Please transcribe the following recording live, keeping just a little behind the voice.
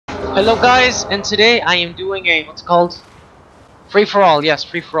Hello guys, and today I am doing a, what's it called? Free for all, yes,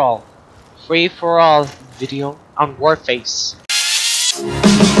 free for all. Free for all video on WarFace.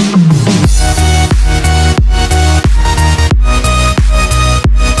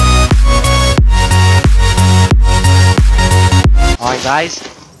 Alright guys,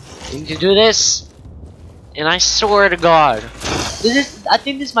 we need to do this. And I swear to God, I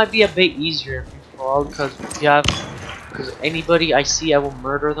think this might be a bit easier for all because anybody I see, I will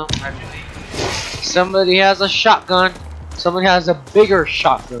murder them. Somebody has a shotgun. Somebody has a bigger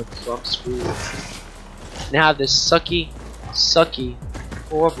shotgun, so I'm screwed. And I have this sucky,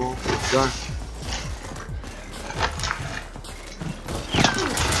 horrible gun.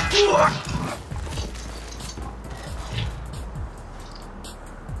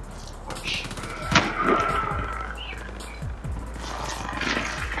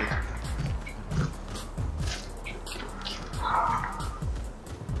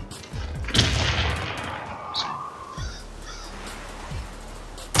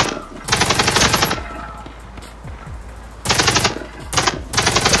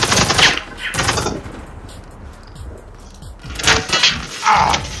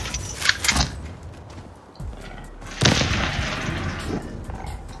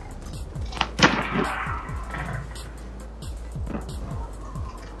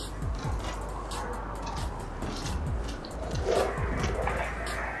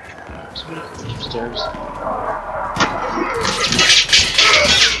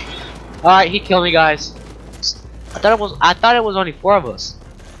 Alright, he killed me, guys. I thought it was only 4 of us.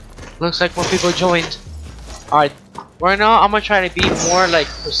 Looks like more people joined. Alright, right now I'm gonna try to be more like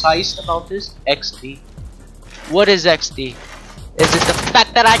precise about this. XD. What is XD? Is it the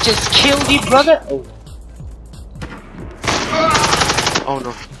fact that I just killed you, brother? Oh. Oh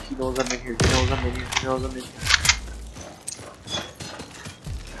no, he knows I'm in here. He knows I'm in here. He knows I'm in here.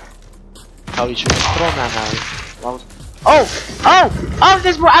 Probably should have thrown that now. Oh,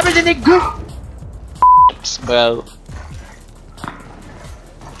 there's more ammo than they go. Well,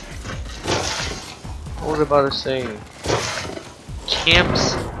 what was I about to say?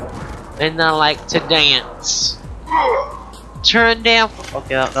 Camps and I like to dance. Turn down.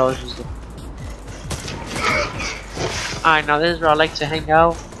 Okay, that was just. Alright, now this is where I like to hang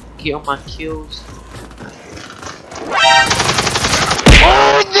out, get on my kills.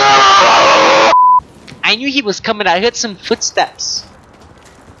 Oh no! I knew he was coming. I heard some footsteps.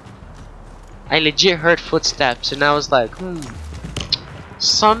 I legit heard footsteps, and I was like,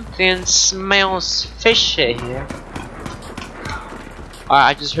 something smells fishy here. Alright,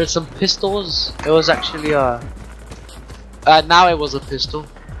 I just heard some pistols. It was actually now it was a pistol.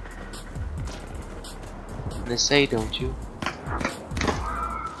 They say, don't you?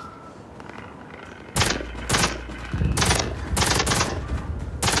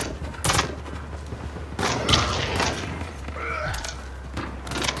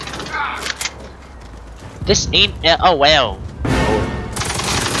 This ain't oh well.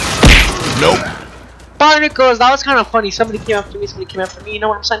 Nope. Barnacles, that was kind of funny. Somebody came after me, somebody came after me. You know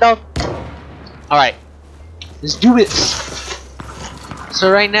what I'm saying, dog? Alright. Let's do this.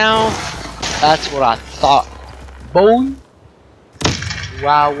 So right now, that's what I thought. Boy.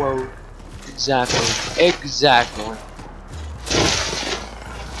 Wow, whoa. Exactly. Alright,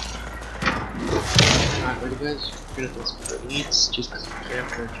 ready guys? We're gonna do some grenades just because we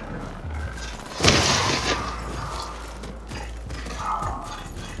can't hurt you.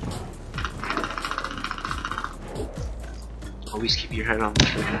 Always keep your hand on the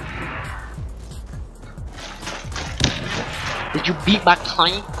trigger. Did you beat my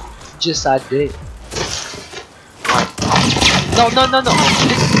client? Just I did. No.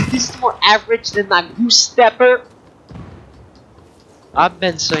 This is more average than my goose stepper. I've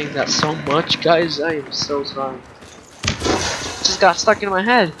been saying that so much, guys. I am so sorry. Just got stuck in my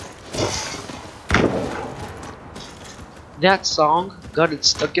head. That song got it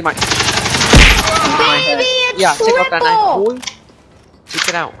stuck in my head. Yeah, take out that knife, boy. Take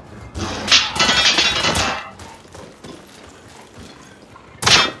it out.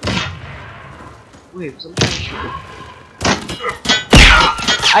 Wait, was I trying to shoot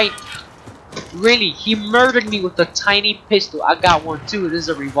him? Really, he murdered me with a tiny pistol. I got one too. This is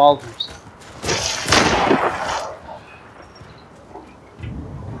a revolver.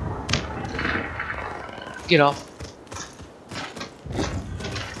 Get off.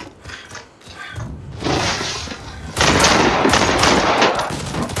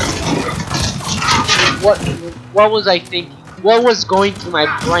 What was I thinking? What was going through my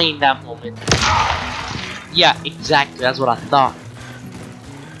brain that moment? Yeah, exactly. That's what I thought.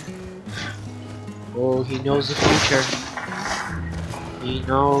 Oh, he knows the future. He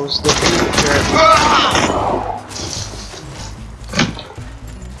knows the future.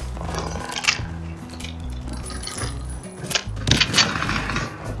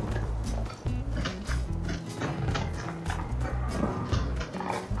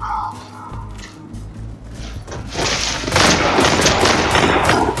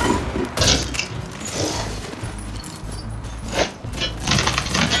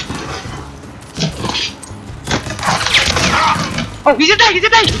 Oh, he's a die! He's a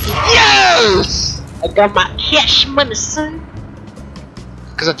die! Yes! I got my cash money, son.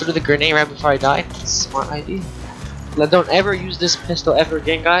 Cause I threw the grenade right before I died. Smart idea. Like, don't ever use this pistol ever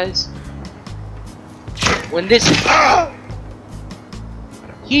again, guys. When this,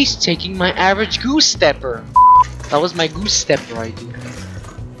 he's taking my average goose stepper. That was my goose stepper idea.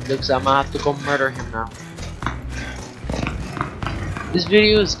 Looks, I'm gonna have to go murder him now. This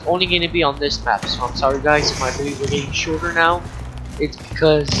video is only gonna be on this map, so I'm sorry, guys. If my videos are getting shorter now. It's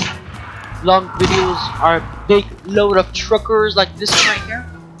because long videos are a big load of truckers like this one right here.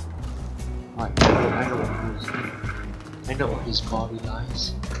 Alright, I know what he is. I know where his body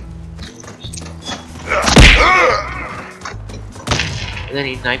lies. And then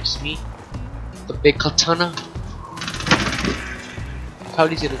he knifes me. The big katana. How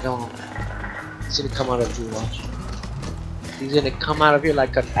he's gonna go? He's gonna come out of here, watch. He's gonna come out of here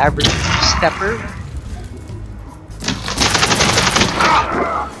like an average stepper.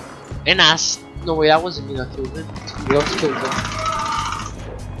 And no way, that wasn't me that killed him. Somebody else killed him.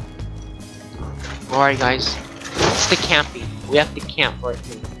 Alright, guys, it's the camping. We have to camp right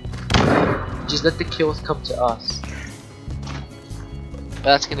here. Just let the kills come to us. But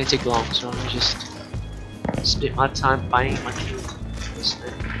that's gonna take long, so I'm gonna just spend my time finding my kills.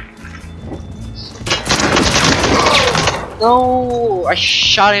 No, I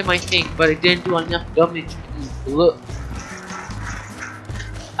shot him, I think, but it didn't do enough damage. Look.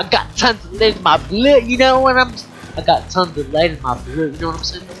 I got tons of lead in my blood, you know what I got tons of lead in my blood, you know what I'm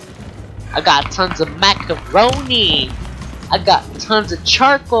saying? I got tons of macaroni. I got tons of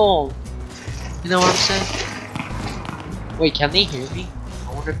charcoal. You know what I'm saying? Wait, can they hear me?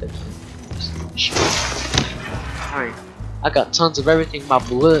 I wonder if they can. Alright. I got tons of everything in my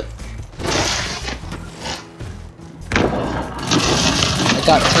blood. I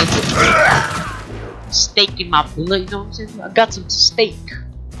got tons of steak in my blood, you know what I'm saying? I got some steak.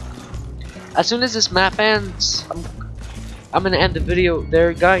 As soon as this map ends, I'm gonna end the video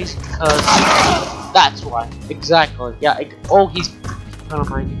there, guys, because that's why. Exactly. Yeah. Oh, he's gonna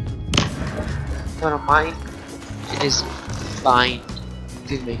mine. Gonna mine. It is fine. It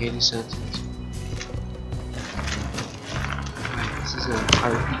didn't make any sense. Alright, this is an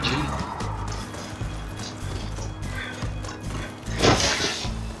RPG.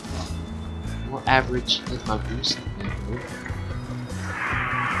 More average than my boost.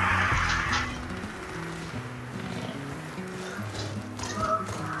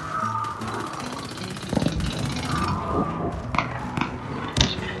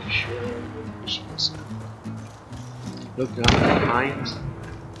 Look down the mines.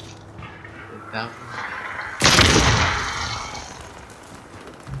 Look down.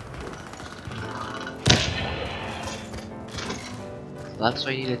 That's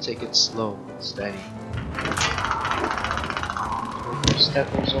why you need to take it slow and steady.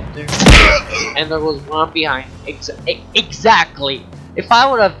 Steppers up there. And there was one behind. Exactly. If I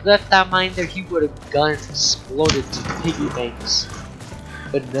would have left that mine there, he would have gone and exploded to piggy banks.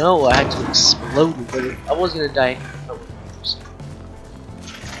 But no, I had to explode it, but I was gonna die.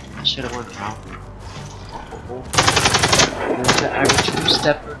 I should have went out. There's the average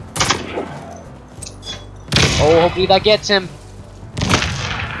two-stepper. Oh, hopefully that gets him.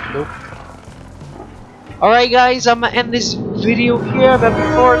 Nope. Alright, guys, I'm gonna end this video here. But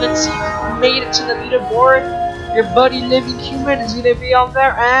before, let's see who made it to the leaderboard. Your buddy Living Human is gonna be on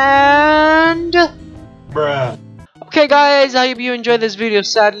there, and bruh. Okay, guys, I hope you enjoyed this video.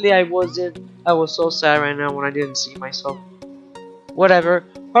 Sadly, I wasn't. I was so sad right now when I didn't see myself. Whatever.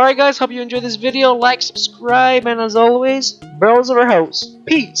 Alright, guys, hope you enjoyed this video. Like, subscribe, and as always, Bros of our host.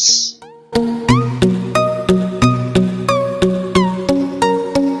 Peace.